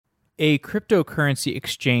A cryptocurrency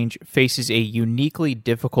exchange faces a uniquely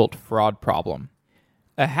difficult fraud problem.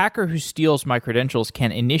 A hacker who steals my credentials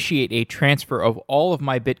can initiate a transfer of all of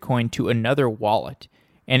my Bitcoin to another wallet,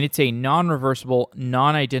 and it's a non-reversible,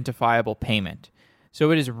 non-identifiable payment. So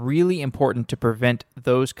it is really important to prevent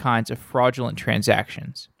those kinds of fraudulent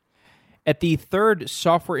transactions. At the third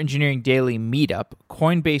Software Engineering Daily meetup,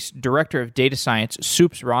 Coinbase Director of Data Science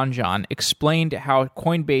Soups Ranjan explained how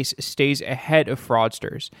Coinbase stays ahead of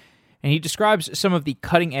fraudsters, and he describes some of the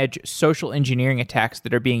cutting-edge social engineering attacks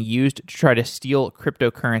that are being used to try to steal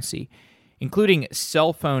cryptocurrency, including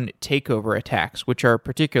cell phone takeover attacks, which are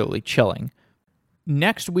particularly chilling.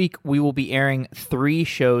 Next week, we will be airing 3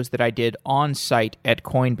 shows that I did on-site at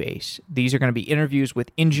Coinbase. These are going to be interviews with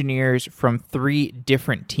engineers from 3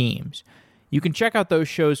 different teams. You can check out those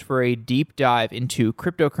shows for a deep dive into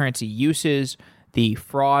cryptocurrency uses, the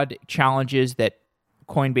fraud challenges that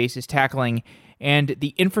Coinbase is tackling, and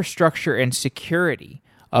the infrastructure and security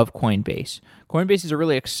of Coinbase. Coinbase is a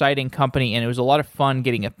really exciting company, and it was a lot of fun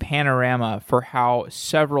getting a panorama for how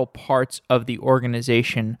several parts of the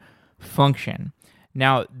organization function.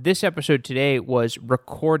 Now, this episode today was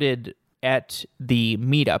recorded at the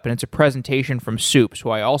meetup, and it's a presentation from Soups, who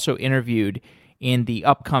I also interviewed in the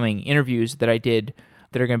upcoming interviews that I did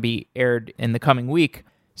that are going to be aired in the coming week.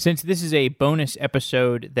 Since this is a bonus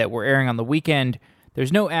episode that we're airing on the weekend,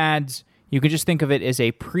 there's no ads. You can just think of it as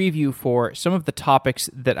a preview for some of the topics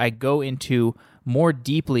that I go into more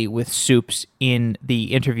deeply with Soups in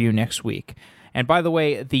the interview next week. And by the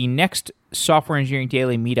way, the next Software Engineering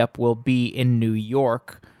Daily meetup will be in New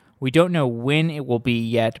York. We don't know when it will be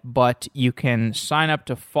yet, but you can sign up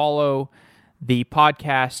to follow the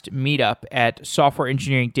podcast meetup at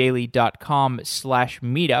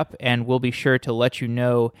softwareengineeringdaily.com/meetup, and we'll be sure to let you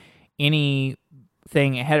know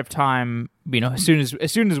anything ahead of time. As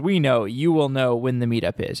soon as we know, you will know when the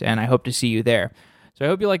meetup is, and I hope to see you there. So I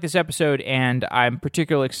hope you like this episode, and I'm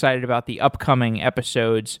particularly excited about the upcoming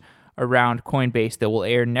episodes around Coinbase that will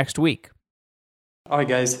air next week. All right,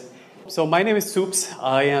 guys. So my name is Soups.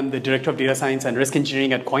 I am the Director of Data Science and Risk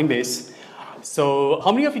Engineering at Coinbase. So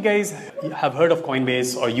how many of you guys have heard of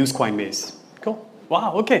Coinbase or use Coinbase? Cool.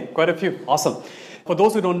 Wow, okay, quite a few. Awesome. For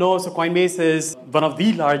those who don't know, so Coinbase is one of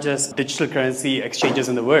the largest digital currency exchanges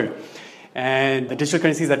in the world. And the digital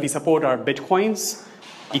currencies that we support are Bitcoins,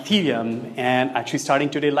 Ethereum, and actually starting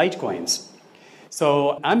today, Litecoins.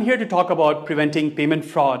 So I'm here to talk about preventing payment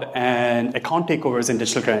fraud and account takeovers in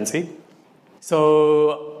digital currency.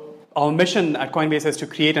 So our mission at Coinbase is to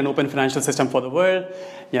create an open financial system for the world.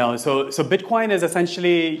 So Bitcoin is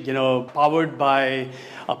essentially, powered by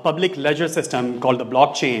a public ledger system called the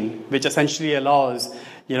blockchain, which essentially allows,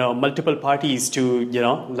 multiple parties to,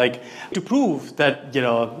 to prove that,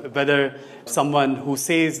 whether someone who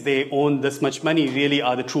says they own this much money really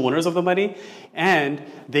are the true owners of the money, and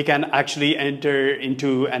they can actually enter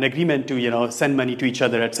into an agreement to, send money to each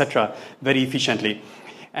other, etc., very efficiently.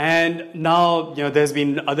 And now, there's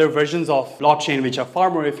been other versions of blockchain which are far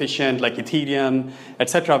more efficient, like Ethereum,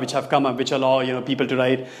 etc., which have come up, which allow, people to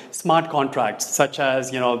write smart contracts, such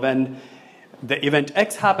as, when the event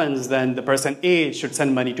X happens, then the person A should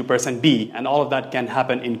send money to person B, and all of that can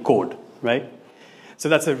happen in code, right? So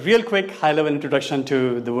that's a real quick, high-level introduction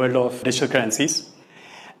to the world of digital currencies.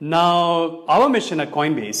 Now, our mission at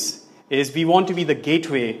Coinbase is we want to be the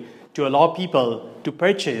gateway to allow people to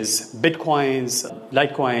purchase Bitcoins,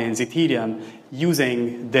 Litecoins, Ethereum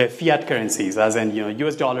using their fiat currencies, as in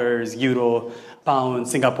US dollars, euro, pound,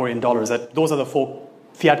 Singaporean dollars. Those are the 4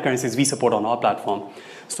 fiat currencies we support on our platform.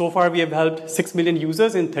 So far, we have helped 6 million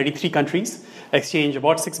users in 33 countries exchange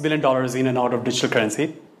about $6 billion in and out of digital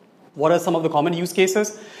currency. What are some of the common use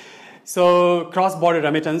cases? So cross-border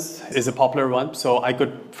remittance is a popular one. So I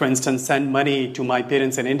could, for instance, send money to my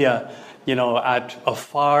parents in India, at a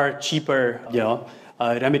far cheaper,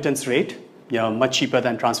 remittance rate, much cheaper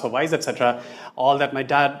than TransferWise, etc. All that my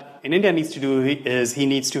dad in India needs to do is he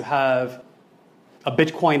needs to have a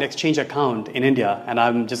Bitcoin exchange account in India, and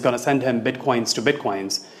I'm just going to send him Bitcoins to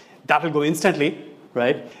Bitcoins. That will go instantly,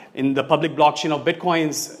 right? In the public blockchain of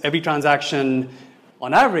Bitcoins, every transaction,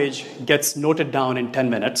 on average, gets noted down in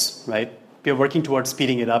 10 minutes, right? We are working towards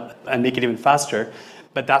speeding it up and make it even faster,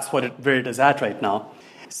 but that's where it is at right now.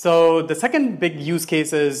 So the second big use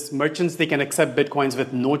case is merchants, they can accept Bitcoins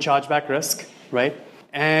with no chargeback risk, right?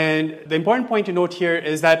 And the important point to note here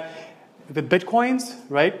is that with Bitcoins,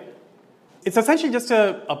 right, it's essentially just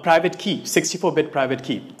a private key, 64-bit private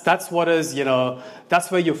key. That's what is, that's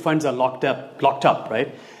where your funds are locked up,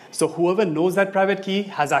 right? So whoever knows that private key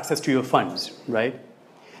has access to your funds, right?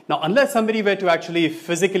 Now, unless somebody were to actually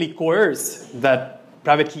physically coerce that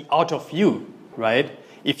private key out of you, right,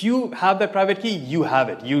 If you have that private key, you have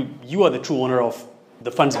it. You are the true owner of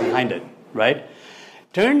the funds behind it, right?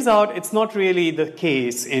 Turns out it's not really the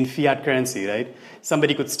case in fiat currency, right?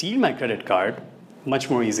 Somebody could steal my credit card much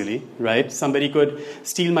more easily, right? Somebody could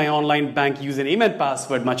steal my online bank username and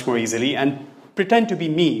password much more easily and pretend to be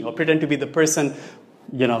me or pretend to be the person,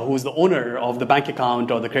 who's the owner of the bank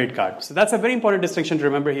account or the credit card. So that's a very important distinction to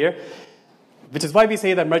remember here, which is why we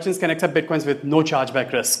say that merchants can accept Bitcoins with no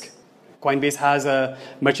chargeback risk. Coinbase has a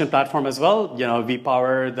merchant platform as well. We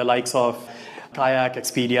power the likes of Kayak,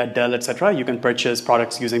 Expedia, Dell, etc. You can purchase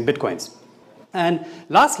products using Bitcoins. And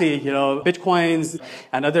lastly, Bitcoins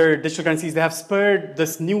and other digital currencies, they have spurred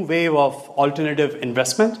this new wave of alternative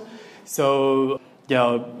investment. So, there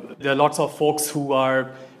are lots of folks who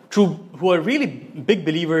are really big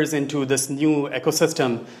believers into this new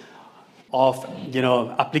ecosystem of,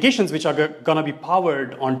 applications which are going to be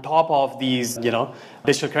powered on top of these,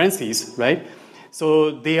 digital currencies, right?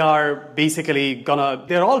 So they are basically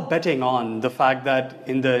they're all betting on the fact that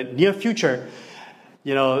in the near future,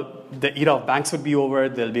 the era of banks would be over,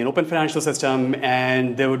 there'll be an open financial system,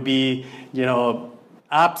 and there would be,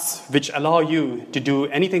 apps which allow you to do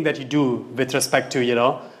anything that you do with respect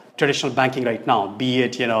to, traditional banking right now, be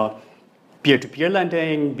it, peer-to-peer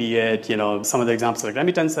lending, be it, some of the examples like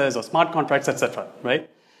remittances or smart contracts, etc., right?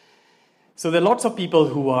 So there are lots of people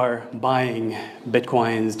who are buying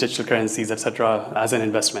Bitcoins, digital currencies, etc., as an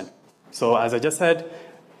investment. So as I just said,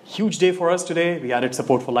 huge day for us today. We added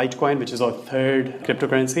support for Litecoin, which is our third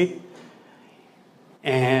cryptocurrency.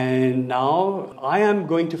 And now I am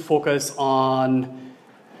going to focus on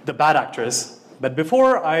the bad actors. But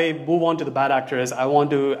before I move on to the bad actors, I want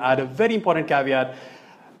to add a very important caveat.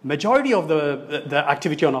 Majority of the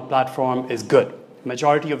activity on our platform is good.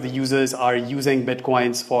 Majority of the users are using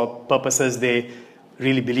Bitcoins for purposes they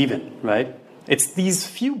really believe in, right? It's these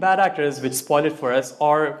few bad actors which spoil it for us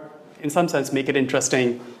or in some sense make it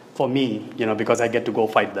interesting for me, because I get to go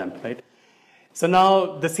fight them, right? So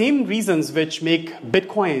now the same reasons which make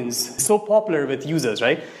Bitcoins so popular with users,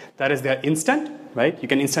 right? That is they're instant, right? You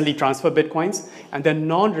can instantly transfer Bitcoins and they're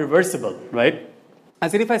non-reversible, right?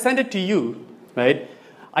 As in if I send it to you, right?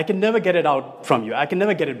 I can never get it out from you. I can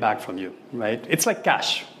never get it back from you, right? It's like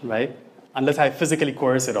cash, right? Unless I physically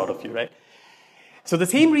coerce it out of you, right? So the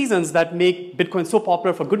same reasons that make Bitcoin so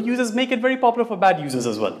popular for good users make it very popular for bad users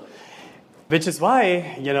as well. Which is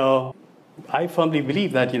why, I firmly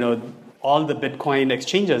believe that, all the Bitcoin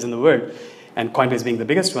exchanges in the world, and Coinbase being the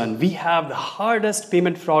biggest one, we have the hardest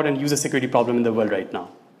payment fraud and user security problem in the world right now.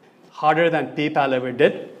 Harder than PayPal ever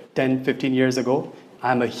did 10, 15 years ago.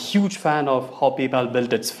 I'm a huge fan of how PayPal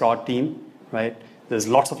built its fraud team, right? There's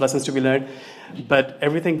lots of lessons to be learned. But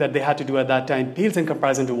everything that they had to do at that time pales in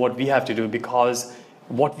comparison to what we have to do because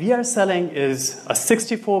what we are selling is a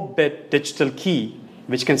 64-bit digital key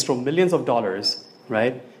which can store millions of dollars,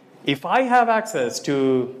 right? If I have access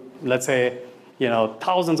to, let's say,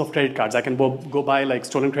 thousands of credit cards, I can go buy like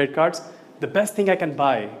stolen credit cards. The best thing I can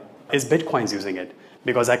buy is Bitcoins using it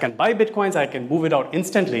because I can buy Bitcoins, I can move it out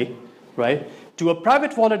instantly, right? To a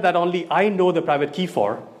private wallet that only I know the private key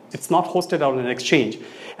for. It's not hosted on an exchange,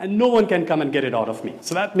 and no one can come and get it out of me.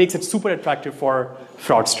 So that makes it super attractive for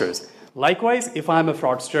fraudsters. Likewise, if I'm a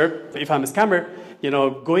fraudster, if I'm a scammer,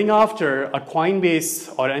 going after a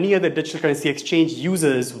Coinbase or any other digital currency exchange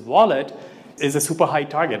user's wallet is a super high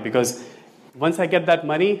target because once I get that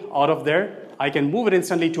money out of there, I can move it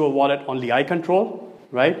instantly to a wallet only I control,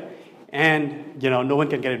 right? And no one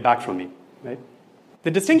can get it back from me, right?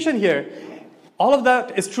 The distinction here, all of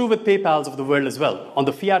that is true with PayPals of the world as well on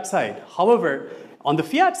the fiat side. However, on the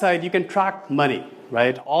fiat side, you can track money,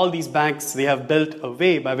 right? All these banks, they have built a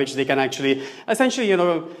way by which they can actually, essentially,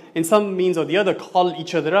 in some means or the other, call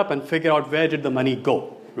each other up and figure out where did the money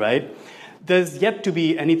go, right? There's yet to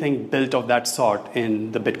be anything built of that sort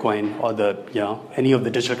in the Bitcoin or any of the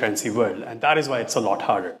digital currency world, and that is why it's a lot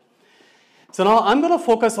harder. So now I'm going to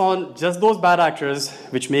focus on just those bad actors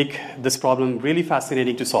which make this problem really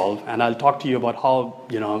fascinating to solve, and I'll talk to you about how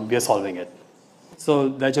we are solving it. So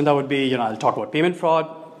the agenda would be, I'll talk about payment fraud,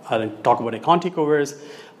 I'll talk about account takeovers,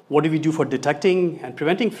 what do we do for detecting and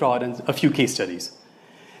preventing fraud, and a few case studies.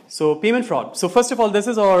 So payment fraud. So first of all, this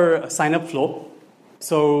is our sign-up flow.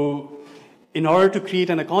 So in order to create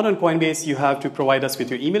an account on Coinbase, you have to provide us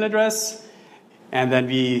with your email address, and then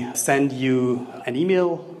we send you an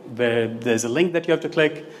email where there's a link that you have to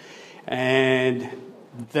click, and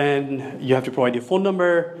then you have to provide your phone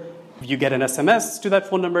number. You get an SMS to that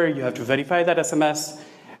phone number. You have to verify that SMS,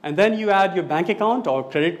 and then you add your bank account or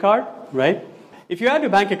credit card, right? If you add your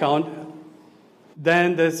bank account,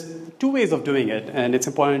 then there's two ways of doing it, and it's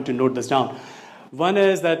important to note this down. One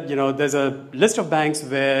is that, there's a list of banks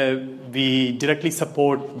where we directly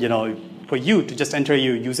support, for you to just enter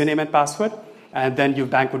your username and password, and then your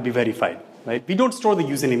bank would be verified, right? We don't store the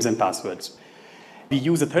usernames and passwords. We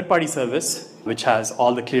use a third-party service, which has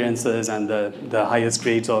all the clearances and the highest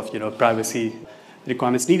grades of, privacy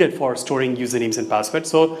requirements needed for storing usernames and passwords.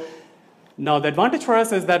 So now the advantage for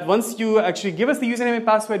us is that once you actually give us the username and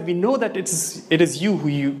password, we know that it is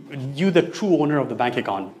you the true owner of the bank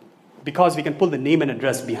account, because we can pull the name and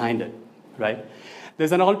address behind it, right?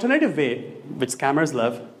 There's an alternative way, which scammers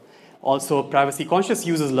love, also privacy-conscious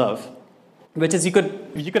users love, which is you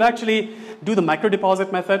could actually do the micro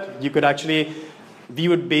deposit method. We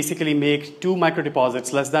would basically make 2 micro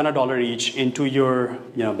deposits less than $1 each into your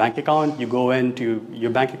bank account. You go into your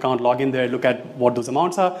bank account, log in there, look at what those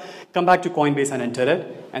amounts are, come back to Coinbase and enter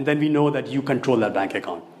it, and then we know that you control that bank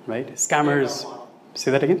account, right? Scammers, say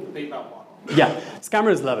that again? PayPal model. Yeah,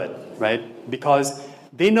 scammers love it, right? Because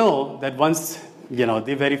they know that once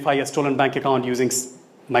they verify a stolen bank account using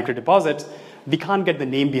micro deposits, we can't get the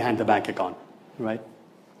name behind the bank account, right?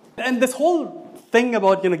 And this whole thing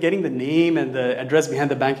about getting the name and the address behind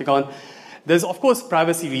the bank account, there's of course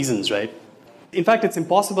privacy reasons, right? In fact, it's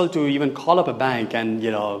impossible to even call up a bank and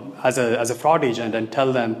as a fraud agent and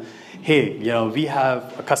tell them, hey, we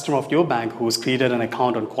have a customer of your bank who's created an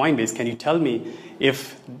account on Coinbase. Can you tell me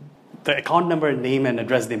if the account number, name, and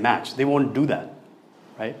address they match? They won't do that,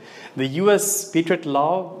 right? The U.S. Patriot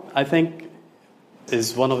Law, I think,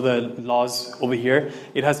 is one of the laws over here.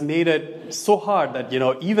 It has made it so hard that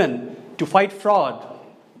even to fight fraud,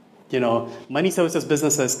 money services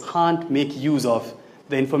businesses can't make use of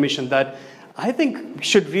the information that I think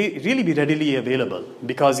should really be readily available,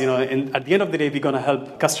 because at the end of the day, we're going to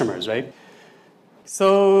help customers, right?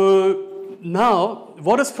 So now,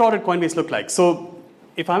 what does fraud at Coinbase look like? So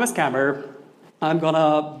if I'm a scammer, I'm going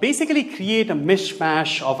to basically create a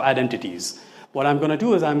mishmash of identities. What I'm going to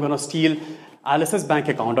do is I'm going to steal Alice's bank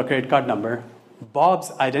account or credit card number,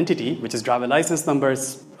 Bob's identity, which is driver license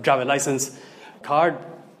numbers, driver license card,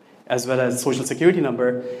 as well as social security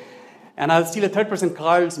number, and I'll steal a third person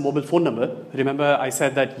Carl's mobile phone number. Remember, I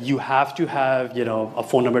said that you have to have a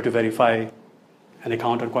phone number to verify an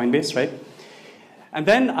account on Coinbase, right? And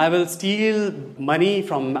then I will steal money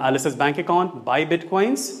from Alice's bank account, buy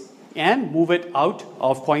Bitcoins, and move it out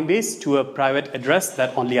of Coinbase to a private address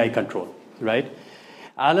that only I control, right?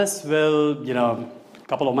 Alice will, a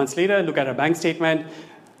couple of months later, look at her bank statement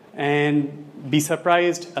and be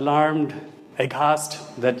surprised, alarmed, aghast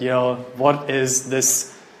that, what is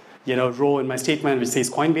this, row in my statement which says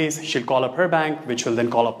Coinbase. She'll call up her bank, which will then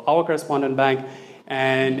call up our correspondent bank.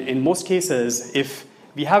 And in most cases, if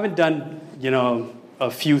we haven't done, a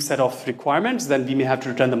few set of requirements, then we may have to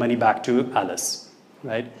return the money back to Alice,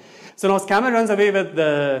 right? So now scammer runs away with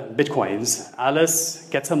the Bitcoins. Alice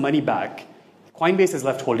gets her money back. Coinbase is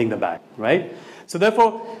left holding the bag, right? So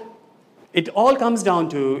therefore, it all comes down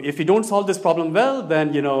to, if we don't solve this problem well,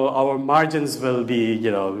 then our margins will be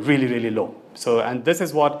really, really low. So, and this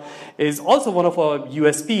is what is also one of our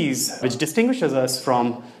USPs, which distinguishes us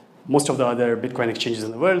from most of the other Bitcoin exchanges in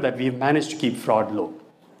the world, that we've managed to keep fraud low.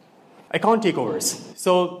 Account takeovers.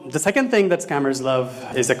 So the second thing that scammers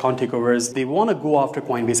love is account takeovers. They want to go after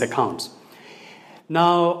Coinbase accounts.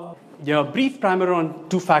 Now, brief primer on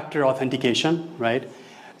two-factor authentication, right?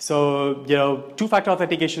 So, two-factor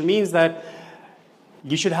authentication means that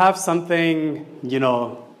you should have something,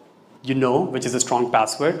 which is a strong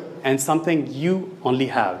password, and something you only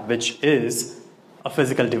have, which is a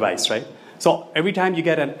physical device, right? So every time you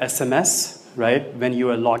get an SMS, right, when you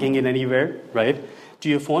are logging in anywhere, right, to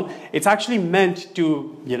your phone, it's actually meant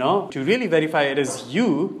to, to really verify it is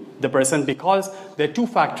you, the person, because there are two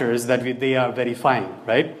factors that they are verifying,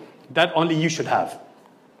 right? That only you should have.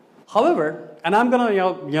 However, and I'm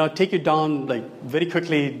gonna take you down very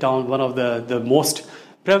quickly down one of the most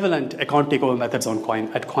prevalent account takeover methods at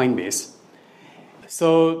Coinbase.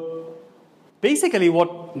 So basically,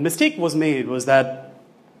 what mistake was made was that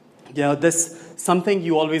this something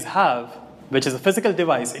you always have, which is a physical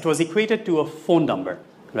device, it was equated to a phone number,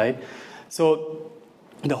 right? So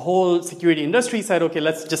the whole security industry said, okay,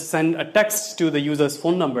 let's just send a text to the user's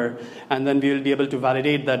phone number, and then we will be able to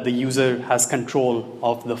validate that the user has control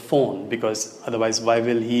of the phone, because otherwise, why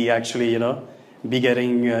will he actually, be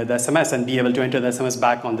getting the SMS and be able to enter the SMS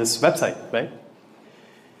back on this website, right?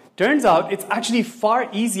 Turns out it's actually far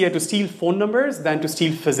easier to steal phone numbers than to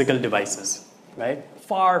steal physical devices, right?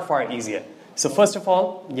 Far, far easier. So first of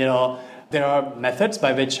all, there are methods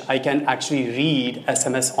by which I can actually read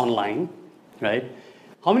SMS online, right?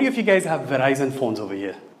 How many of you guys have Verizon phones over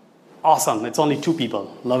here? Awesome, it's only 2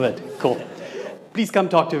 people. Love it, cool. Please come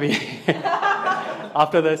talk to me.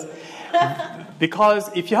 after this. Because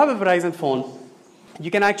if you have a Verizon phone, you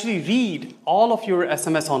can actually read all of your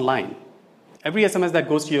SMS online. Every SMS that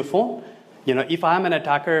goes to your phone, if I'm an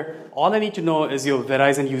attacker, all I need to know is your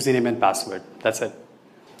Verizon username and password. That's it.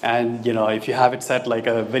 And if you have it set like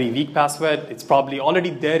a very weak password, it's probably already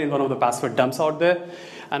there in one of the password dumps out there.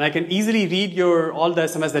 And I can easily read all the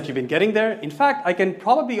SMS that you've been getting there. In fact, I can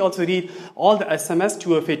probably also read all the SMS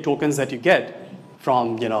 2FA tokens that you get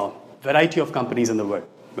from variety of companies in the world,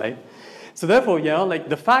 right? So therefore, like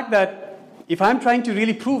the fact that if I'm trying to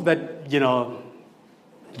really prove that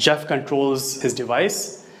Jeff controls his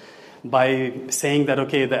device by saying that,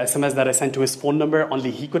 okay, the SMS that I sent to his phone number, only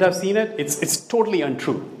he could have seen it, it's totally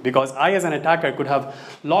untrue. Because I, as an attacker, could have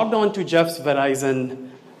logged on to Jeff's Verizon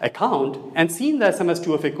account and seen the SMS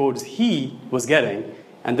 2FA codes he was getting.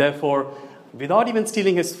 And therefore, without even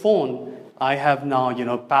stealing his phone, I have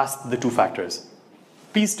now passed the two factors.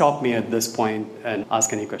 Please stop me at this point and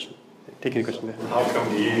ask any question. Take any question there. How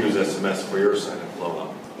come you use SMS for your sign-in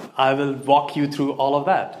flow? I will walk you through all of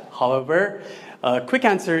that. However, quick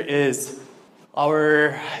answer is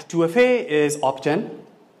our 2FA is opt-in,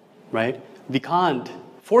 right? We can't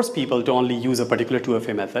force people to only use a particular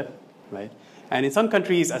 2FA method, right? And in some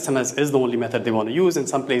countries, SMS is the only method they want to use. In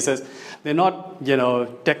some places, they're not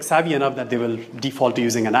tech savvy enough that they will default to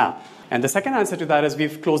using an app. And the second answer to that is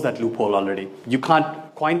we've closed that loophole already. You can't,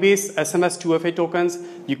 Coinbase SMS 2FA tokens,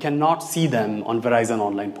 you cannot see them on Verizon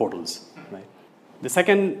online portals, right? The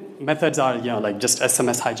second methods are, like just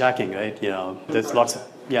SMS hijacking, right? There's lots of,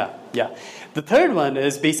 yeah. The third one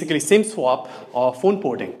is basically SIM swap or phone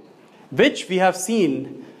porting, which we have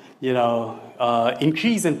seen,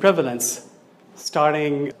 increase in prevalence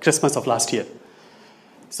starting Christmas of last year.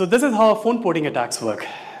 So this is how phone porting attacks work.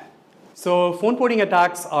 So phone porting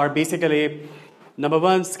attacks are basically, number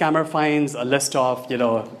one, scammer finds a list of,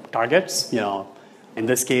 targets. In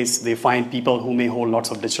this case, they find people who may hold lots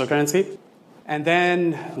of digital currency. And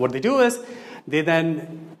then what they do is they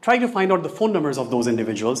then try to find out the phone numbers of those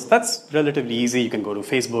individuals. That's relatively easy. You can go to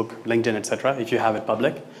Facebook, LinkedIn, etc. if you have it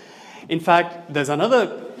public. In fact, there's another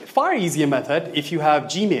far easier method. If you have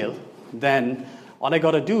Gmail, then all I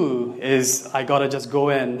got to do is I got to just go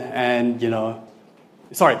in and,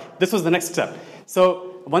 sorry, this was the next step.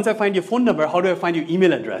 So once I find your phone number, how do I find your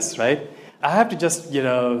email address, right? I have to just,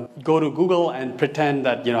 go to Google and pretend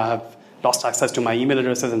that, I have lost access to my email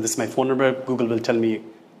addresses and this is my phone number. Google will tell me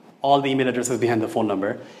all the email addresses behind the phone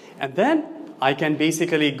number. And then I can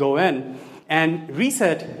basically go in and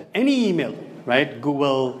reset any email, right?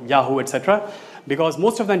 Google, Yahoo, etc. Because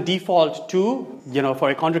most of them default to, for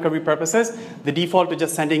account recovery purposes, they default to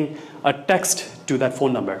just sending a text to that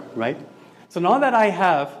phone number, right? So now that I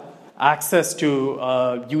have access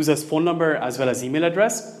to user's phone number as well as email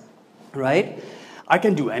address, right, I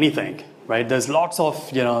can do anything, right? There's lots of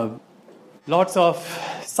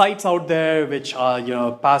sites out there which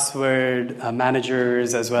are, password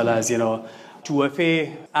managers as well as,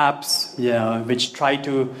 2FA apps, which try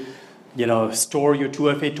to, store your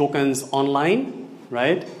 2FA tokens online,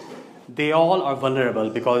 right? They all are vulnerable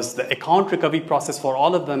because the account recovery process for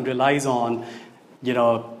all of them relies on,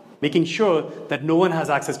 making sure that no one has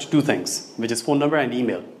access to two things, which is phone number and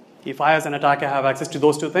email. If I, as an attacker, have access to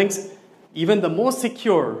those two things, even the most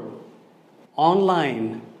secure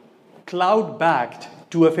online cloud-backed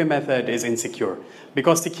 2FA method is insecure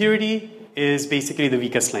because security is basically the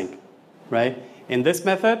weakest link, right? In this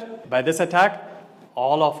method, by this attack,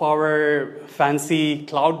 all of our fancy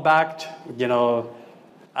cloud-backed,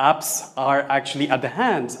 apps are actually at the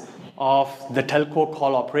hands of the telco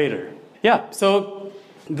call operator. Yeah, so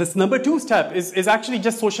this number two step is actually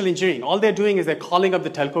just social engineering. All they're doing is they're calling up the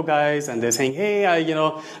telco guys and they're saying, hey, I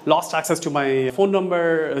lost access to my phone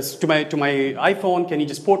number, to my iPhone. Can you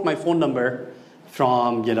just port my phone number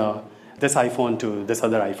from this iPhone to this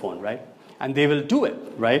other iPhone, right? And they will do it,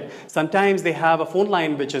 right? Sometimes they have a phone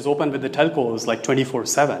line which is open with the telcos like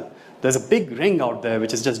 24/7. There's a big ring out there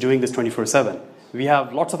which is just doing this 24/7. We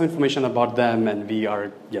have lots of information about them and we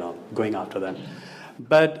are going after them.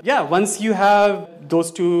 But yeah, once you have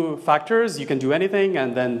those two factors, you can do anything,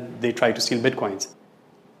 and then they try to steal Bitcoins.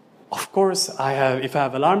 Of course, if I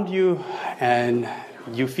have alarmed you and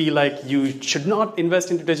you feel like you should not invest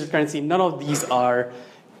into digital currency,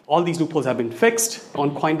 all these loopholes have been fixed.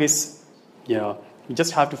 On Coinbase, you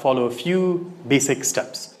just have to follow a few basic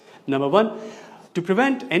steps. Number one, to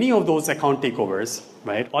prevent any of those account takeovers,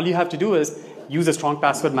 right, all you have to do is use a strong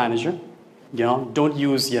password manager. Don't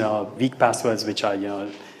use weak passwords which are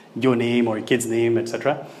your name or your kid's name,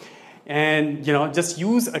 etc. And just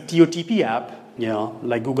use a TOTP app,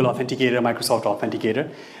 like Google Authenticator, Microsoft Authenticator.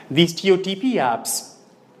 These TOTP apps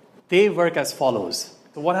they work as follows.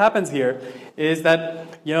 So what happens here is that,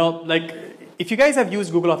 like if you guys have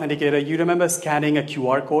used Google Authenticator, you remember scanning a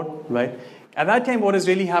QR code, right? At that time, what is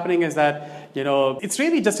really happening is that, it's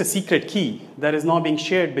really just a secret key that is not being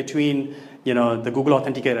shared between, the Google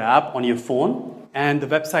Authenticator app on your phone and the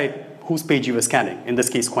website whose page you were scanning, in this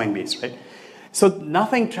case, Coinbase, right? So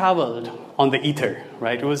nothing traveled on the ether,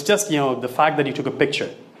 right? It was just, the fact that you took a picture.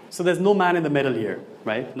 So there's no man in the middle here,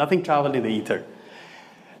 right? Nothing traveled in the ether.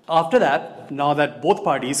 After that, now that both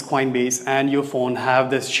parties, Coinbase and your phone, have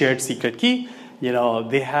this shared secret key,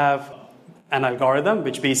 they have an algorithm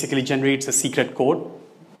which basically generates a secret code.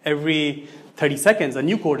 Every 30 seconds, a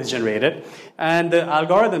new code is generated. And the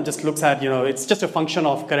algorithm just looks at, it's just a function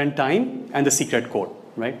of current time and the secret code,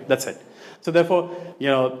 right? That's it. So therefore,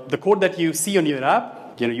 the code that you see on your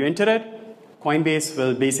app, you enter it. Coinbase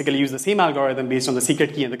will basically use the same algorithm based on the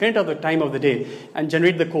secret key and the current of the time of the day and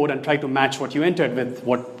generate the code and try to match what you entered with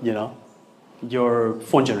what, your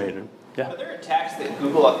phone generated. Yeah. Are there attacks that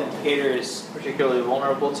Google Authenticator is particularly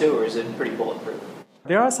vulnerable to, or is it pretty bulletproof?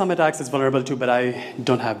 There are some attacks it's vulnerable to, but I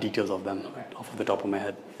don't have details of them off of the top of my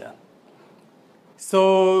head. Yeah.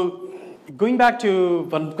 So going back to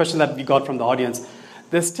one question that we got from the audience,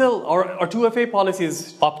 there's still, our 2FA policy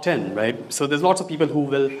is opt-in, right? So there's lots of people who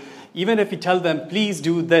will, even if we tell them, please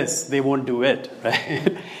do this, they won't do it,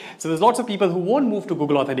 right? So there's lots of people who won't move to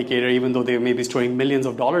Google Authenticator, even though they may be storing millions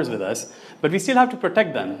of dollars with us, but we still have to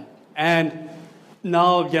protect them. And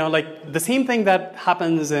now, like the same thing that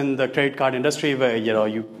happens in the credit card industry where,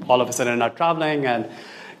 you all of a sudden are traveling and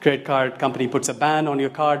credit card company puts a ban on your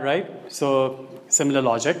card, right? So similar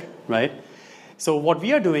logic, right? So what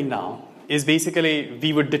we are doing now is basically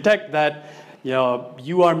we would detect that,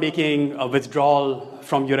 you are making a withdrawal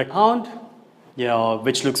from your account,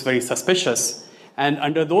 which looks very suspicious. And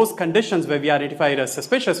under those conditions where we identify it as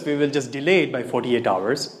suspicious, we will just delay it by 48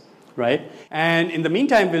 hours, right? And in the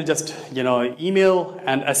meantime, we'll just, email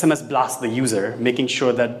and SMS blast the user, making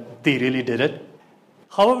sure that they really did it.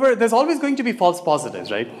 However, there's always going to be false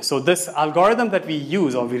positives, right? So this algorithm that we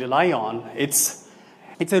use or we rely on, it's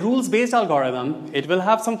a rules-based algorithm. It will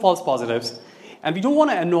have some false positives. And we don't want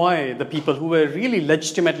to annoy the people who were really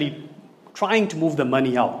legitimately trying to move the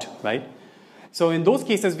money out, right? So in those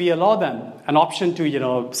cases, we allow them an option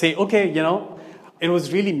to, say, okay, it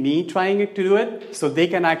was really me trying to do it. So they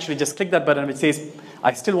can actually just click that button which says,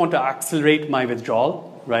 I still want to accelerate my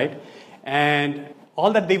withdrawal, right? And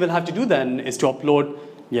all that they will have to do then is to upload,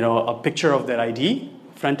 a picture of their ID,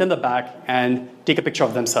 front and the back, and take a picture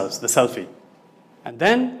of themselves, the selfie. And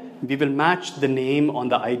then we will match the name on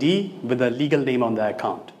the ID with the legal name on the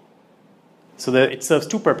account. So it serves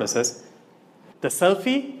two purposes. The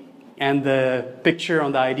selfie and the picture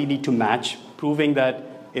on the ID need to match, proving that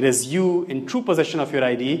it is you in true possession of your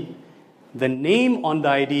ID. The name on the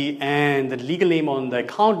ID and the legal name on the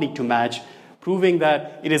account need to match, proving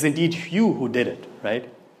that it is indeed you who did it, right?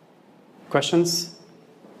 Questions?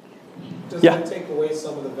 Does that take away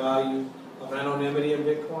some of the value of anonymity in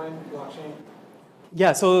Bitcoin blockchain?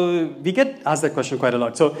 Yeah, so we get asked that question quite a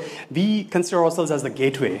lot. So we consider ourselves as the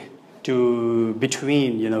gateway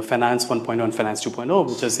between Finance 1.0 and Finance 2.0,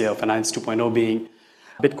 which is Finance 2.0 being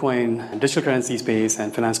Bitcoin digital currency space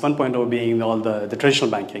and Finance 1.0 being all the traditional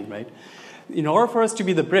banking, right? In order for us to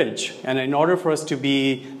be the bridge and in order for us to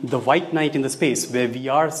be the white knight in the space where we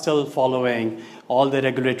are still following all the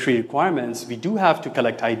regulatory requirements, we do have to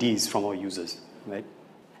collect IDs from our users, right?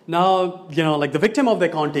 Now, like the victim of the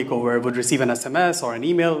account takeover would receive an SMS or an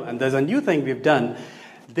email, and there's a new thing we've done.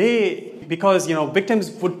 Because victims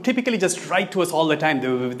would typically just write to us all the time.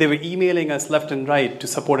 They were emailing us left and right to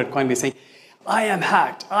support at Coinbase saying, I am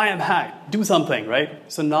hacked, do something, right?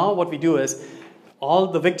 So now what we do is all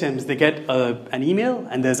the victims, they get an email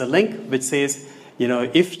and there's a link which says,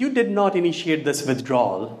 if you did not initiate this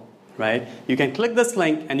withdrawal, right, you can click this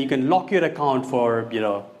link and you can lock your account for,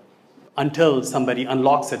 until somebody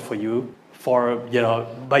unlocks it for you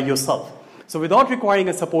by yourself. So without requiring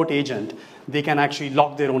a support agent, they can actually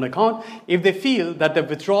lock their own account if they feel that the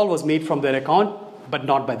withdrawal was made from their account, but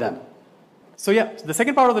not by them. So the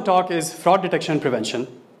second part of the talk is fraud detection and prevention.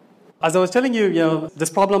 As I was telling you, this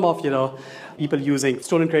problem of, people using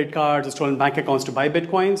stolen credit cards or stolen bank accounts to buy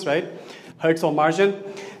Bitcoins, right, hurts our margin.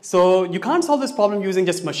 So you can't solve this problem using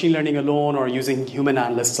just machine learning alone or using human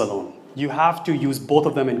analysts alone. You have to use both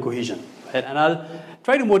of them in cohesion. Right? And I'll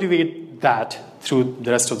try to motivate that through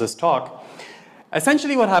the rest of this talk.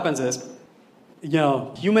 Essentially what happens is,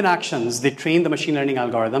 human actions, they train the machine learning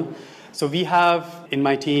algorithm. So we have, in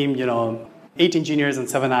my team, 8 engineers and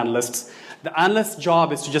 7 analysts. The analyst's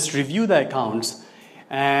job is to just review the accounts.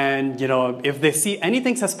 And, if they see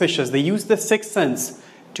anything suspicious, they use the sixth sense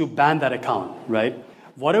to ban that account, right?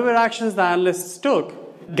 Whatever actions the analysts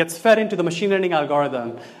took gets fed into the machine learning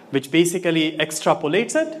algorithm, which basically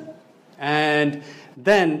extrapolates it and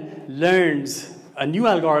then learns a new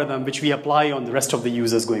algorithm which we apply on the rest of the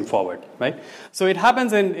users going forward, right? So it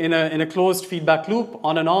happens in a closed feedback loop,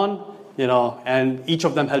 on, and each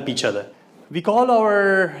of them help each other. We call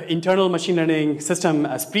our internal machine learning system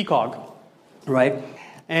as Precog, right?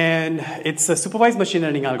 And it's a supervised machine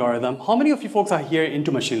learning algorithm. How many of you folks are here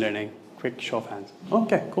into machine learning? Quick show of hands.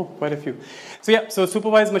 Okay, cool, quite a few. So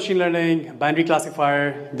supervised machine learning, binary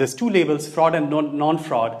classifier, there's two labels, fraud and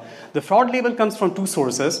non-fraud. The fraud label comes from two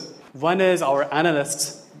sources. One is our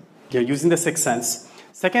analysts, they're using the sixth sense.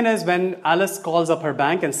 Second is when Alice calls up her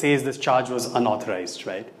bank and says this charge was unauthorized,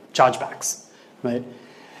 right? Chargebacks, right?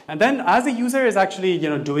 And then as a user is actually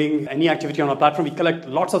doing any activity on our platform, we collect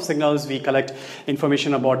lots of signals. We collect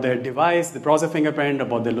information about their device, the browser fingerprint,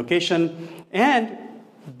 about their location, and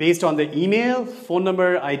based on the email, phone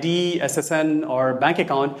number, ID, SSN, or bank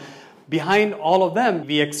account, behind all of them,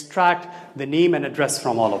 we extract the name and address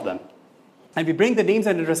from all of them. And we bring the names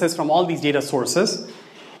and addresses from all these data sources,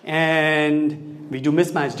 and we do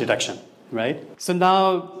mismatch detection, right? So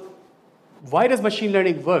now, why does machine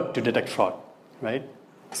learning work to detect fraud, right?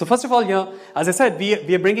 So first of all, as I said,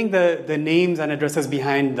 we are bringing the names and addresses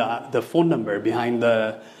behind the phone number, behind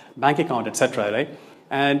the bank account, etc., right?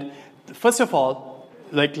 And first of all,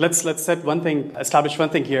 let's establish one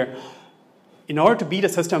thing here. In order to beat a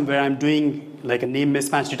system where I'm doing like a name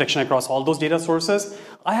mismatch detection across all those data sources,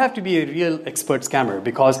 I have to be a real expert scammer,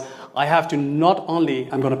 because I have to not only,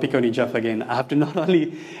 I'm going to pick on you, Jeff, again, I have to not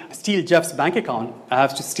only steal Jeff's bank account, I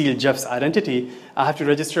have to steal Jeff's identity, I have to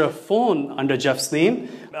register a phone under Jeff's name,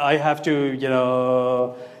 I have to,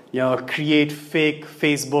 create fake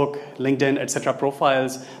Facebook, LinkedIn, etc.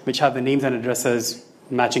 profiles which have the names and addresses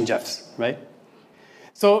matching Jeff's, right?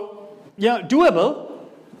 So, doable.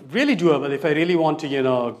 Really doable if I really want to,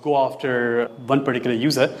 go after one particular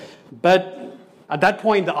user. But at that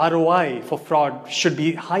point, the ROI for fraud should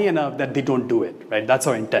be high enough that they don't do it, right? That's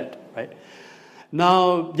our intent, right?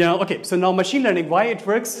 Now, so now machine learning, why it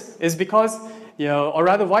works is because, or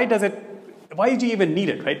rather, why do you even need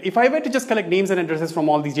it, right? If I were to just collect names and addresses from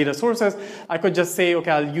all these data sources, I could just say,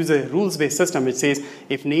 okay, I'll use a rules-based system which says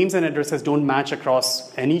if names and addresses don't match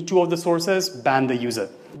across any two of the sources, ban the user.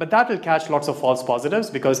 But that will catch lots of false positives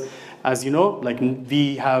because, as you know,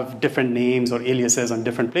 we have different names or aliases on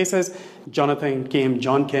different places. Jonathan Kim,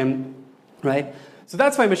 John Kim, right? So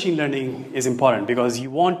that's why machine learning is important, because you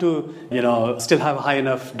want to, still have high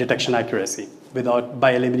enough detection accuracy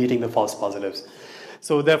by eliminating the false positives.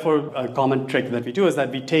 So therefore, a common trick that we do is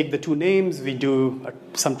that we take the two names, we do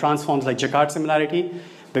some transforms like Jacquard similarity,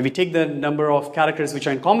 where we take the number of characters which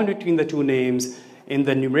are in common between the two names in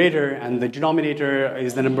the numerator, and the denominator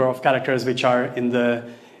is the number of characters which are in the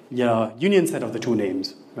union set of the two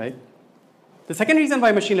names, right? The second reason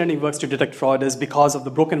why machine learning works to detect fraud is because of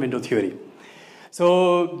the broken window theory.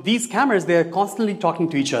 So these scammers, they're constantly talking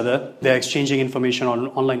to each other. They're exchanging information on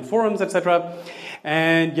online forums, etc.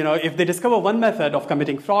 And if they discover one method of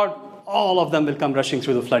committing fraud, all of them will come rushing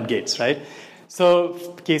through the floodgates, right?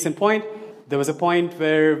 So case in point, there was a point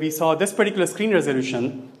where we saw this particular screen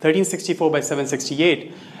resolution, 1364 by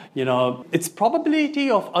 768. Its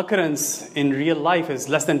probability of occurrence in real life is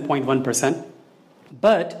less than 0.1%.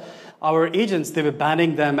 But our agents, they were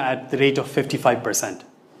banning them at the rate of 55%,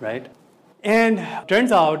 right? And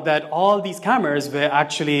turns out that all these scammers were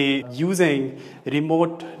actually using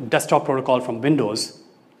remote desktop protocol from Windows,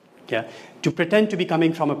 to pretend to be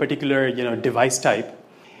coming from a particular device type.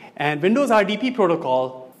 And Windows RDP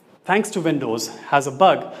protocol, thanks to Windows, has a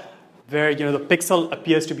bug where the pixel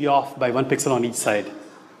appears to be off by 1 pixel on each side.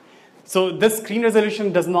 So this screen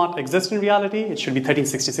resolution does not exist in reality. It should be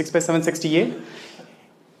 1366 by 768.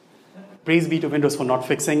 Praise be to Windows for not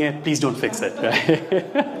fixing it. Please don't fix it.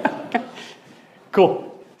 Right?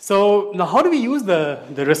 Cool. So now how do we use the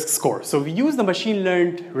risk score? So we use the machine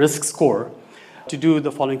learned risk score to do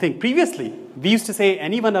the following thing. Previously, we used to say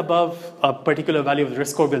anyone above a particular value of the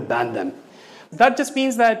risk score will ban them. That just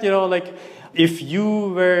means that, if you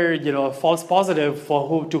were, false positive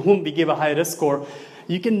to whom we give a high risk score,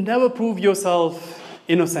 you can never prove yourself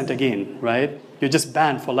innocent again, right? You're just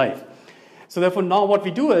banned for life. So therefore, now what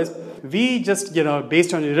we do is we just,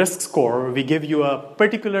 based on your risk score, we give you a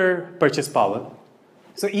particular purchase power.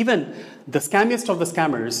 So even the scammiest of the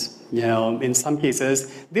scammers, in some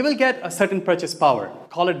cases, they will get a certain purchase power,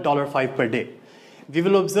 call it $5 per day. We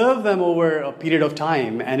will observe them over a period of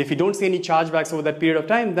time, and if you don't see any chargebacks over that period of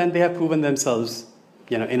time, then they have proven themselves,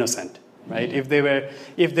 innocent, right? If they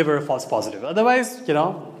were a false positive. Otherwise,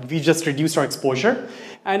 we just reduced our exposure.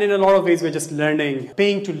 And in a lot of ways, we're just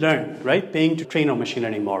paying to learn, right? Paying to train our machine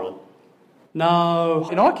learning model. Now,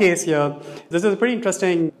 in our case here, this is a pretty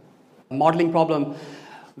interesting modeling problem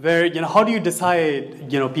where, how do you decide,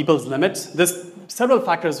 people's limits? There's several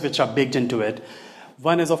factors which are baked into it.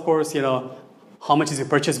 One is, of course, how much is your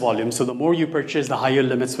purchase volume? So the more you purchase, the higher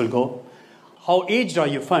limits will go. How aged are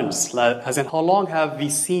your funds? As in, how long have we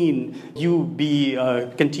seen you be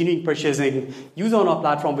continuing purchasing use on our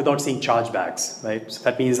platform without seeing chargebacks, right? So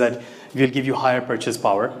that means that we'll give you higher purchase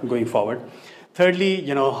power going forward. Thirdly,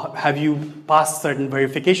 have you passed certain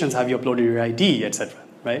verifications? Have you uploaded your ID, etc.,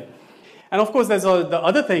 right? And of course, there's the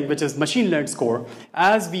other thing, which is machine learned score.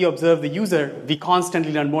 As we observe the user, we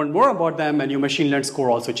constantly learn more and more about them, and your machine learned score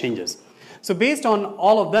also changes. So based on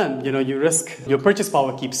all of them, your purchase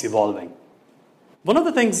power keeps evolving. One of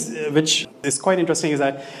the things which is quite interesting is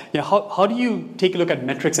that how do you take a look at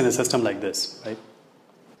metrics in a system like this, right?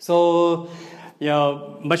 So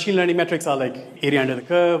machine learning metrics are like area under the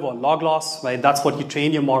curve or log loss, right? That's what you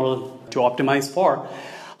train your model to optimize for.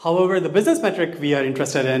 However, the business metric we are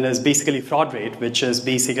interested in is basically fraud rate, which is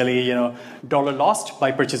basically dollar lost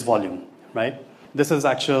by purchase volume, right? This is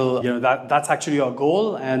that's actually our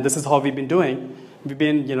goal, and this is how we've been doing. We've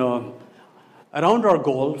been around our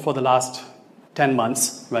goal for the last 10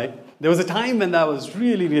 months, right? There was a time when that was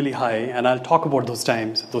really, really high, and I'll talk about those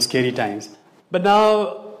times, those scary times. But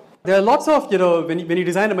now there are lots of, when you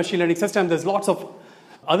design a machine learning system, there's lots of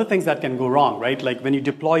other things that can go wrong, right? Like when you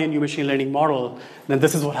deploy a new machine learning model, then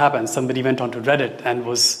this is what happens. Somebody went onto Reddit and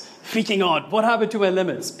was freaking out. What happened to my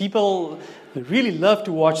limits? People really love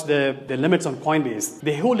to watch the limits on Coinbase.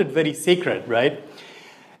 They hold it very sacred, right?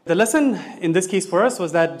 The lesson in this case for us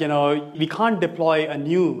was that, we can't deploy a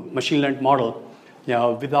new machine learned model,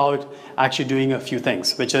 without actually doing a few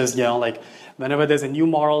things, which is, like whenever there's a new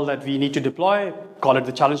model that we need to deploy, call it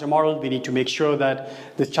the challenger model, we need to make sure that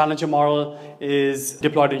the challenger model is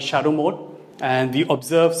deployed in shadow mode, and we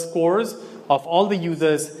observe scores of all the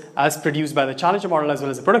users as produced by the challenger model as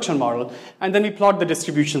well as the production model, and then we plot the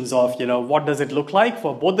distributions of, what does it look like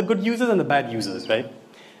for both the good users and the bad users, right?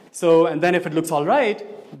 So, and then if it looks all right,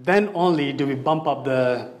 then only do we bump up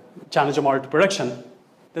the challenger model to production.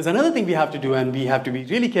 There's another thing we have to do, and we have to be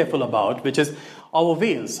really careful about, which is our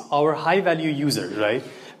whales, our high-value users, right?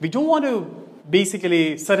 We don't want to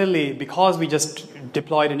basically suddenly, because we just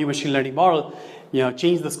deployed a new machine learning model,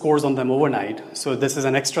 change the scores on them overnight. So this is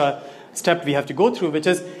an extra step we have to go through, which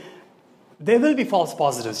is there will be false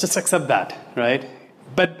positives. Just accept that, right?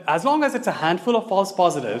 But as long as it's a handful of false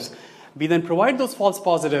positives, we then provide those false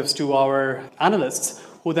positives to our analysts,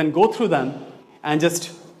 who then go through them and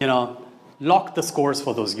just, lock the scores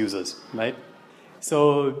for those users, right?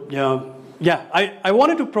 So, I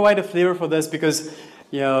wanted to provide a flavor for this because,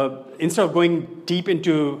 instead of going deep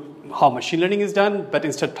into how machine learning is done, but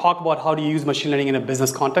instead talk about how to use machine learning in a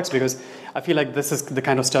business context, because I feel like this is the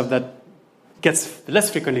kind of stuff that gets less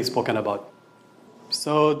frequently spoken about.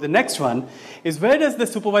 So the next one is, where does the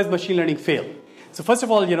supervised machine learning fail? So first of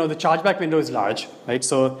all, the chargeback window is large, right?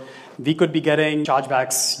 So we could be getting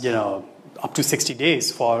chargebacks, up to 60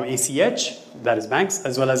 days for ACH, that is banks,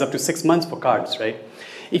 as well as up to 6 months for cards, right?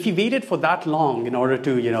 If you waited for that long in order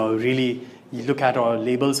to, really look at our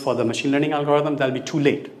labels for the machine learning algorithm, that'll be too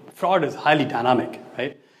late. Fraud is highly dynamic,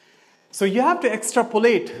 right? So you have to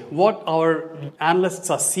extrapolate what our analysts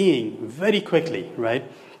are seeing very quickly, right?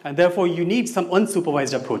 And therefore, you need some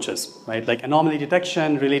unsupervised approaches, right? Like anomaly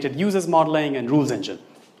detection, related users modeling, and rules engine.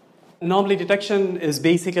 Anomaly detection is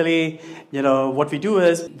basically, what we do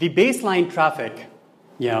is we baseline traffic,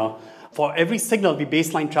 for every signal, we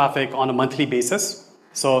baseline traffic on a monthly basis.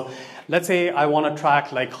 So let's say I want to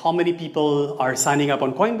track like how many people are signing up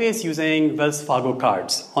on Coinbase using Wells Fargo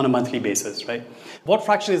cards on a monthly basis, right? What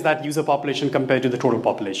fraction is that user population compared to the total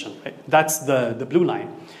population, right? That's the blue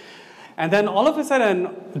line. And then all of a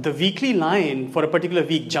sudden, the weekly line for a particular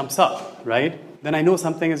week jumps up, right? Then I know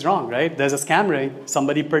something is wrong, right? There's a scam ring.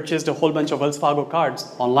 Somebody purchased a whole bunch of Wells Fargo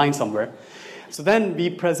cards online somewhere. So then we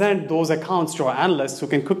present those accounts to our analysts who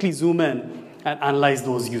can quickly zoom in and analyze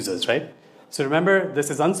those users, right? So remember, this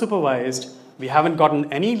is unsupervised. We haven't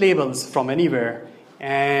gotten any labels from anywhere,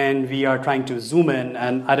 and we are trying to zoom in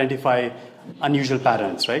and identify unusual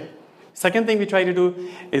patterns, right? Second thing we try to do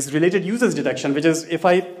is related users detection, which is if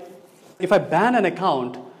I ban an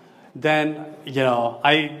account, then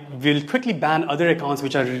I will quickly ban other accounts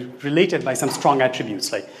which are related by some strong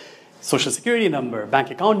attributes like social security number, bank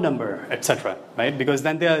account number, etc., right? Because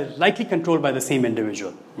then they are likely controlled by the same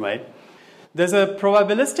individual, right? There's a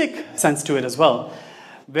probabilistic sense to it as well,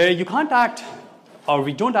 where you can't act or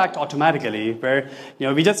we don't act automatically, where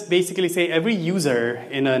we just basically say every user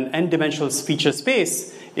in an n-dimensional feature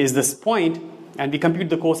space is this point, and we compute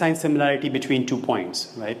the cosine similarity between 2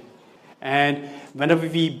 points, right? And whenever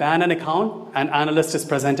we ban an account, an analyst is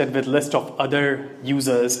presented with a list of other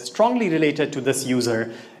users strongly related to this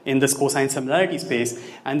user in this cosine similarity space,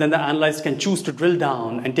 and then the analyst can choose to drill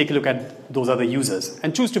down and take a look at those other users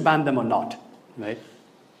and choose to ban them or not, right?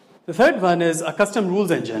 The third one is a custom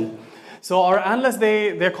rules engine. So our analysts,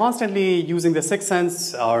 they're constantly using the Sixth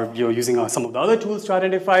Sense or using some of the other tools to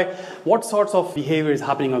identify what sorts of behavior is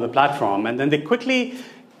happening on the platform. And then they quickly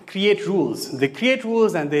create rules. They create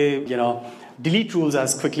rules and they delete rules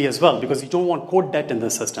as quickly as well, because you don't want code debt in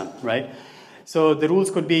the system, right? So the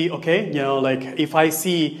rules could be, okay, like if I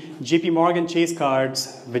see JP Morgan Chase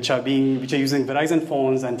cards which are using Verizon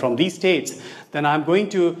phones and from these states, then I'm going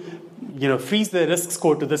to freeze the risk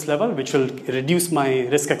score to this level, which will reduce my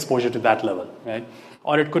risk exposure to that level, right?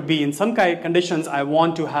 Or it could be in some conditions I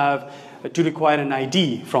want to require an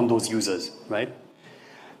ID from those users, right?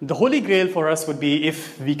 The holy grail for us would be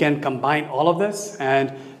if we can combine all of this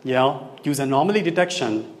and use anomaly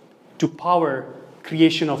detection to power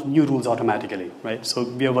creation of new rules automatically, right? So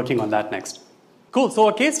we are working on that next. Cool, so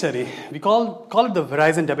a case study. We call it the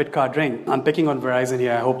Verizon debit card ring. I'm picking on Verizon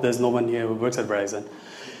here. I hope there's no one here who works at Verizon.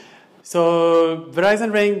 So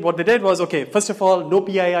Verizon ring, what they did was, okay, first of all, no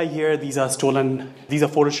PII here. These are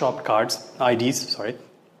photoshopped cards, IDs, sorry.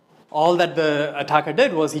 All that the attacker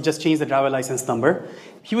did was he just changed the driver license number.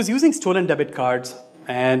 He was using stolen debit cards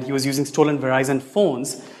and he was using stolen Verizon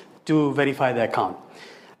phones to verify the account.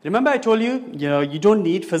 Remember I told you, you don't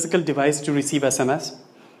need physical device to receive SMS?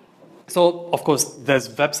 So, of course, there's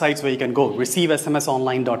websites where you can go,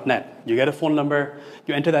 receivesmsonline.net. You get a phone number,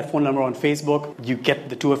 you enter that phone number on Facebook, you get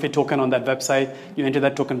the 2FA token on that website, you enter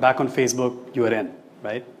that token back on Facebook, you are in,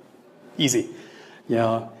 right? Easy.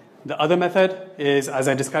 The other method is, as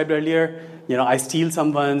I described earlier, I steal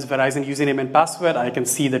someone's Verizon username and password, I can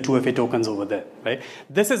see the 2FA tokens over there, right?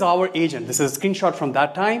 This is our agent. This is a screenshot from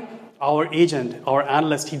that time. Our agent, our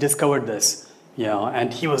analyst, he discovered this,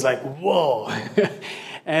 and he was like, whoa.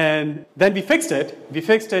 And then we fixed it. The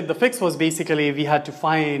fix was basically we had to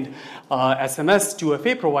find SMS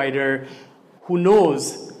 2FA provider who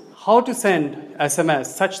knows how to send SMS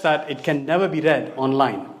such that it can never be read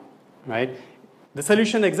online, right? The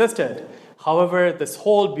solution existed. However, this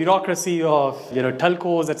whole bureaucracy of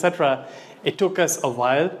telcos, etc., it took us a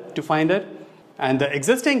while to find it. And the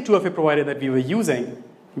existing 2FA provider that we were using,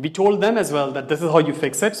 we told them as well that this is how you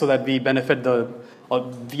fix it so that we benefit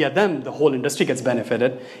via them, the whole industry gets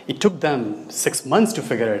benefited. It took them 6 months to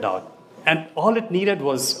figure it out. And all it needed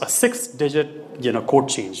was a 6-digit code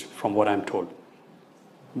change from what I'm told.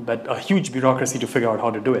 But a huge bureaucracy to figure out how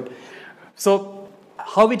to do it. So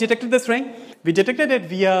how we detected this ring? We detected it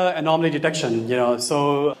via anomaly detection.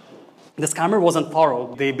 So the scammer wasn't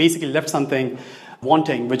thorough. They basically left something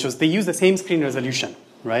wanting, which was they used the same screen resolution,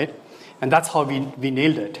 right? And that's how we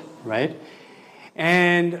nailed it, right?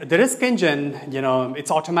 And the risk engine,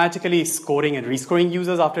 it's automatically scoring and rescoring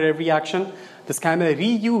users after every action. The scammer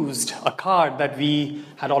reused a card that we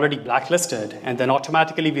had already blacklisted, and then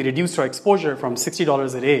automatically we reduced our exposure from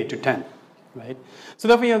 $60 a day to $10, right? So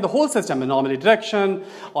therefore, you have the whole system, anomaly detection,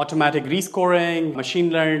 automatic rescoring,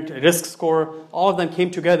 machine learned, risk score, all of them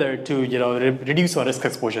came together to reduce our risk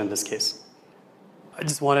exposure in this case. I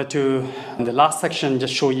just wanted to, in the last section,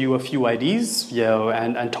 just show you a few IDs,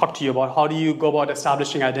 and talk to you about how do you go about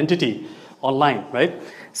establishing identity online, right?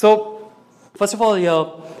 So, first of all,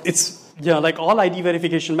 it's like all ID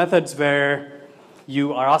verification methods where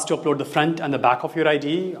you are asked to upload the front and the back of your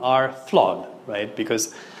ID are flawed, right?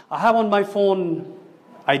 Because I have on my phone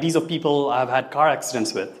IDs of people I've had car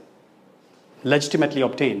accidents with, legitimately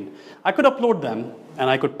obtained. I could upload them and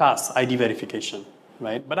I could pass ID verification,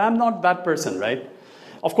 right? But I'm not that person, right?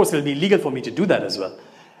 Of course, it'll be illegal for me to do that as well.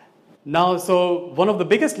 Now, so one of the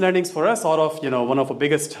biggest learnings for us out of, one of the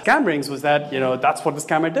biggest scam rings was that, that's what the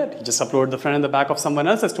scammer did. He just uploaded the front and the back of someone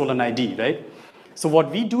else's stolen ID, right? So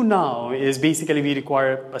what we do now is basically we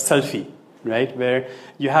require a selfie, right? Where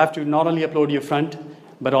you have to not only upload your front,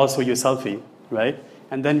 but also your selfie, right?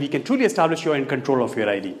 And then we can truly establish you're in control of your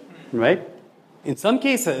ID, right? In some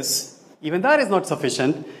cases, even that is not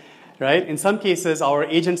sufficient. Right? In some cases, our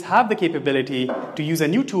agents have the capability to use a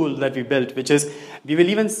new tool that we built, which is we will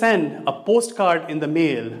even send a postcard in the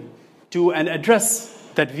mail to an address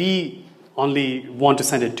that we only want to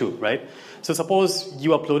send it to, right? So suppose you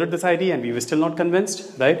uploaded this ID and we were still not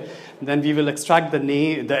convinced, right? Then we will extract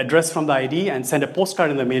the address from the ID and send a postcard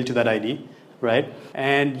in the mail to that ID, right?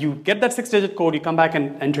 And you get that 6-digit code, you come back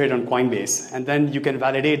and enter it on Coinbase, and then you can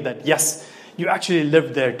validate that, yes, you actually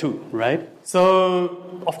lived there too, right?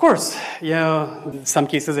 So, of course, some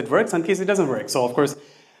cases it works, some cases it doesn't work. So, of course,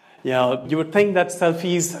 you would think that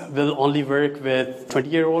selfies will only work with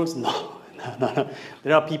 20-year-olds. No.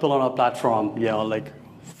 There are people on our platform, like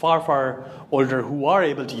far older who are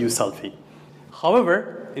able to use selfie.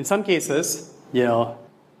 However, in some cases,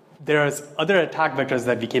 there are other attack vectors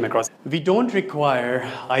that we came across. We don't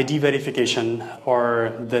require ID verification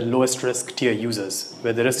for the lowest risk tier users,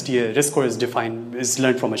 where the risk score is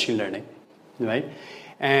learned from machine learning, right?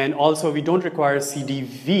 And also, we don't require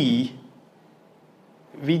CDV.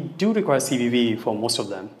 We do require CVV for most of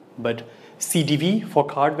them, but CDV for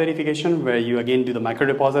card verification, where you again do the micro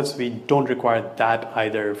deposits, we don't require that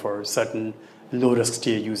either for certain low risk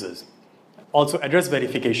tier users. Also, address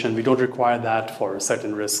verification, we don't require that for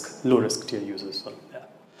certain low risk tier users. So,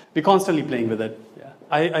 we're constantly playing with it. Yeah.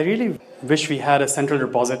 I really wish we had a central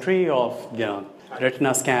repository of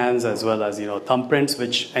retina scans as well as thumbprints,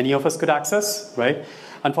 which any of us could access, right?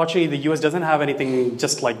 Unfortunately, the US doesn't have anything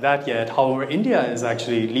just like that yet. However, India is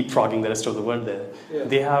actually leapfrogging the rest of the world there.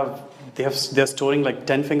 Yeah. They're storing like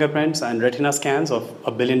 10 fingerprints and retina scans of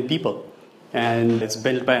 1 billion people. And it's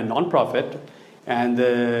built by a nonprofit. And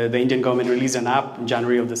the Indian government released an app in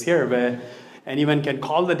January of this year where anyone can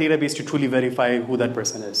call the database to truly verify who that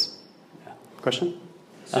person is. Yeah. Question?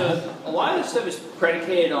 So a lot of this stuff is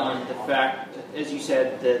predicated on the fact, as you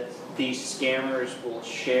said, that these scammers will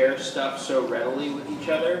share stuff so readily with each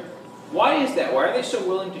other. Why is that? Why are they so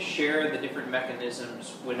willing to share the different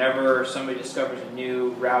mechanisms whenever somebody discovers a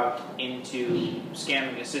new route into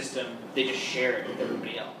scamming a system? They just share it with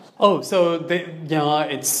everybody else. Oh, so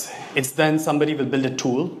it's then somebody will build a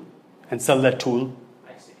tool and sell that tool.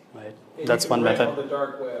 I see. Right. And That's one method. on the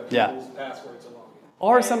dark web, people's passwords along it.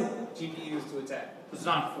 Or And some GPUs to attack. It's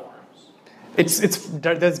not forums.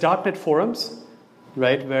 there's darknet forums,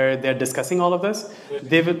 right, where they're discussing all of this.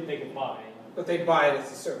 They can buy. But they buy it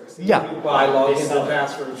as a service. Yeah. You buy logins and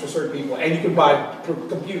passwords for certain people, and you can buy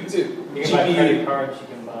compute too. You can buy credit cards. You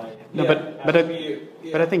can buy. No,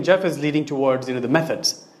 but I think Jeff is leading towards the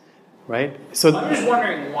methods, right? So I'm just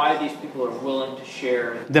wondering why these people are willing to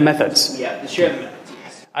share the methods. Yeah, to share the methods.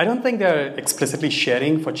 Yes. I don't think they're explicitly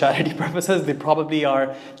sharing for charity purposes. They probably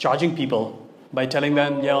are charging people by telling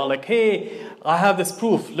them, like, hey, I have this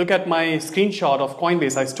proof. Look at my screenshot of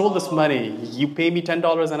Coinbase. I stole this money. You pay me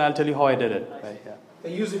 $10 and I'll tell you how I did it. Right? Yeah.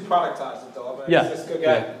 They usually productize it though. Yeah. It's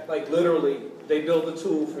just like literally, they build a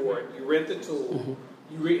tool for it. You rent the tool.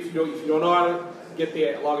 Mm-hmm. If you don't know how to get the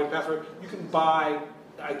login password, you can buy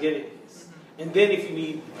identities. And then if you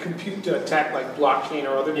need compute to attack like blockchain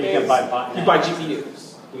or other things, can buy botnets. you buy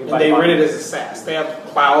GPUs. You can And buy they rent it botnets. as a SaaS. They have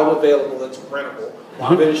cloud available that's rentable.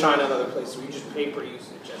 I've been in China and other places, so you just pay per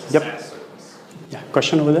usage as a Yep. SaaS service. Yeah.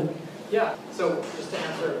 Question over there? Yeah, so just to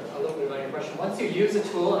answer a little bit about your question, once you use a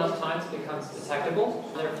tool enough times, it becomes detectable.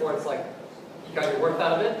 Therefore, it's like you got your worth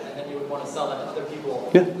out of it, and then you would want to sell that to other people.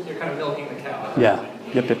 Yeah. You're kind of milking the cow. Yeah.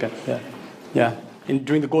 Yep. Yeah.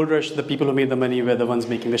 During the gold rush, the people who made the money were the ones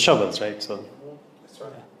making the shovels, right? So. That's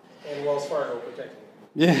right. And Wells Fargo protecting.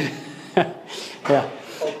 Yeah. Yeah.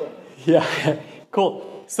 Okay. Yeah. Cool.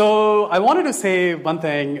 So I wanted to say one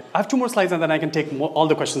thing. I have 2 more slides and then I can take all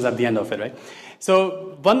the questions at the end of it, right?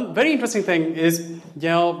 So one very interesting thing is,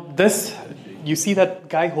 this, you see that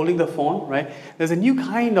guy holding the phone, right? There's a new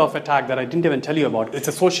kind of attack that I didn't even tell you about. It's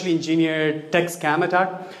a socially engineered tech scam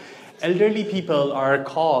attack. Elderly people are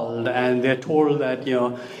called and they're told that,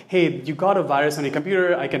 hey, you got a virus on your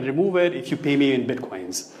computer, I can remove it if you pay me in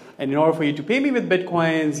Bitcoins. And in order for you to pay me with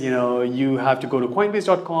Bitcoins, you have to go to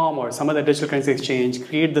Coinbase.com or some other digital currency exchange,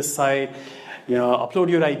 create the site, upload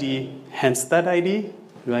your ID, hence that ID,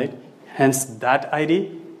 right? Hence that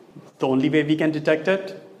ID. The only way we can detect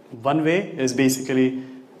it, one way, is basically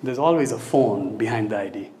there's always a phone behind the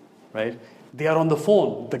ID, right? They are on the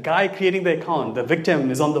phone. The guy creating the account, the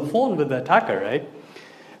victim, is on the phone with the attacker, right?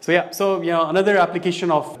 So another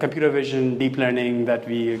application of computer vision, deep learning that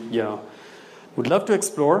we, would love to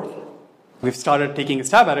explore. We've started taking a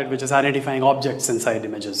stab at it, which is identifying objects inside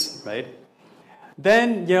images, right?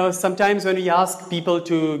 Then, sometimes when we ask people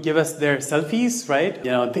to give us their selfies, right?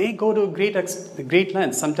 They go to great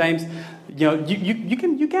lengths. Sometimes,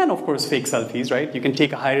 you can of course fake selfies, right? You can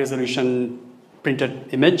take a high resolution printed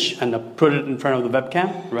image and put it in front of the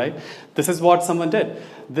webcam, right? This is what someone did.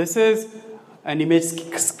 This is an image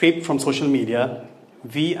scraped from social media.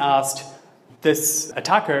 We asked this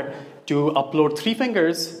attacker to upload 3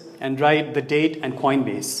 fingers and write the date and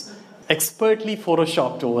Coinbase. Expertly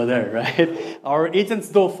photoshopped over there, right? Our agents,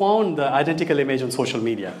 though, found the identical image on social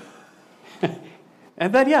media.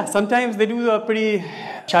 And then, yeah, sometimes they do a pretty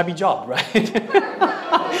shabby job, right?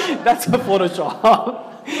 That's a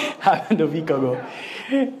Photoshop. Happened a week ago.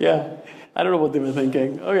 Yeah, I don't know what they were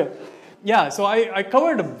thinking. Okay. Yeah, so I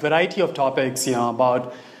covered a variety of topics,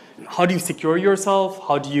 about how do you secure yourself,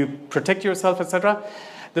 how do you protect yourself, etc.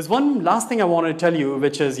 There's one last thing I wanted to tell you,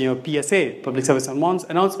 which is, PSA, Public Service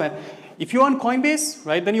Announcement. If you're on Coinbase,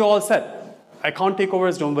 right, then you're all set. Account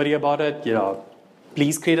takeovers, don't worry about it.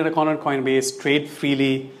 Please create an account on Coinbase, trade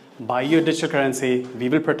freely, buy your digital currency. We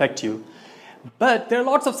will protect you. But there are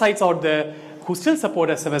lots of sites out there who still support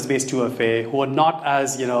SMS-based 2FA, who are not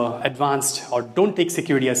as advanced or don't take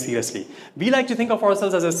security as seriously. We like to think of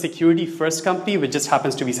ourselves as a security-first company, which just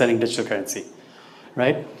happens to be selling digital currency,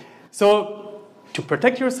 right? So to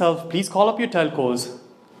protect yourself, please call up your telcos,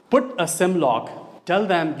 put a SIM lock, tell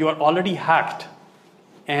them you are already hacked,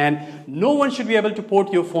 and no one should be able to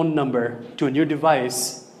port your phone number to a new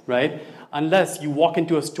device, right? Unless you walk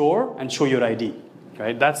into a store and show your ID,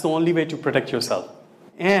 right? That's the only way to protect yourself.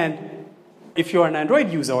 And if you're an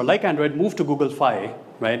Android user or like Android, move to Google Fi,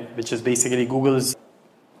 right? Which is basically Google's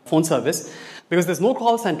phone service, because there's no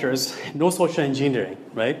call centers, no social engineering,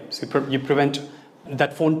 right? So you prevent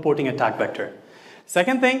that phone porting attack vector.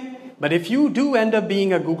 Second thing, but if you do end up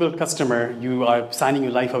being a Google customer, you are signing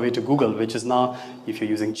your life away to Google, which is now, if you're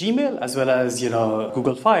using Gmail as well as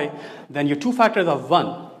Google Fi, then your two factors are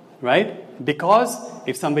one, right? Because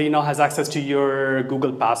if somebody now has access to your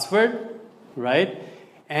Google password, right,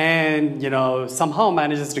 and somehow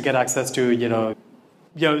manages to get access to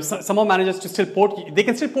somehow manages to still they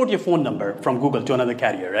can still port your phone number from Google to another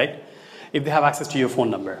carrier, right? If they have access to your phone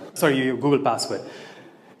number, your Google password.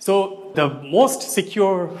 So the most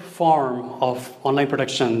secure form of online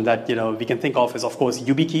protection that we can think of is, of course,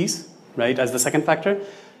 YubiKeys, right, as the second factor.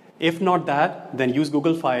 If not that, then use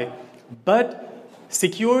Google Fi, but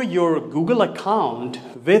secure your Google account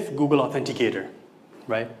with Google Authenticator,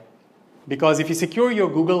 right? Because if you secure your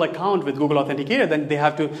Google account with Google Authenticator, then they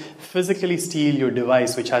have to physically steal your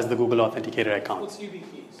device, which has the Google Authenticator account. What's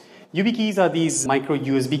YubiKeys? YubiKeys are these micro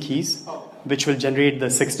USB keys, which will generate the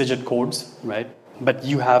 6-digit codes, right? But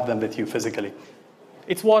you have them with you physically.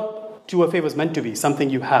 It's what 2FA was meant to be,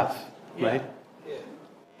 something you have, right? Yeah.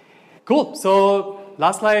 Cool. So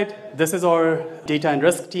last slide. This is our data and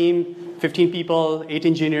risk team, 15 people, 8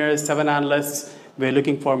 engineers, 7 analysts. We're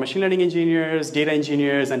looking for machine learning engineers, data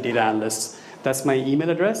engineers, and data analysts. That's my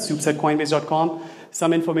email address, soups@coinbase.com.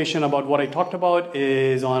 Some information about what I talked about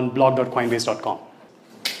is on blog.coinbase.com.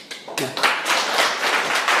 Yeah.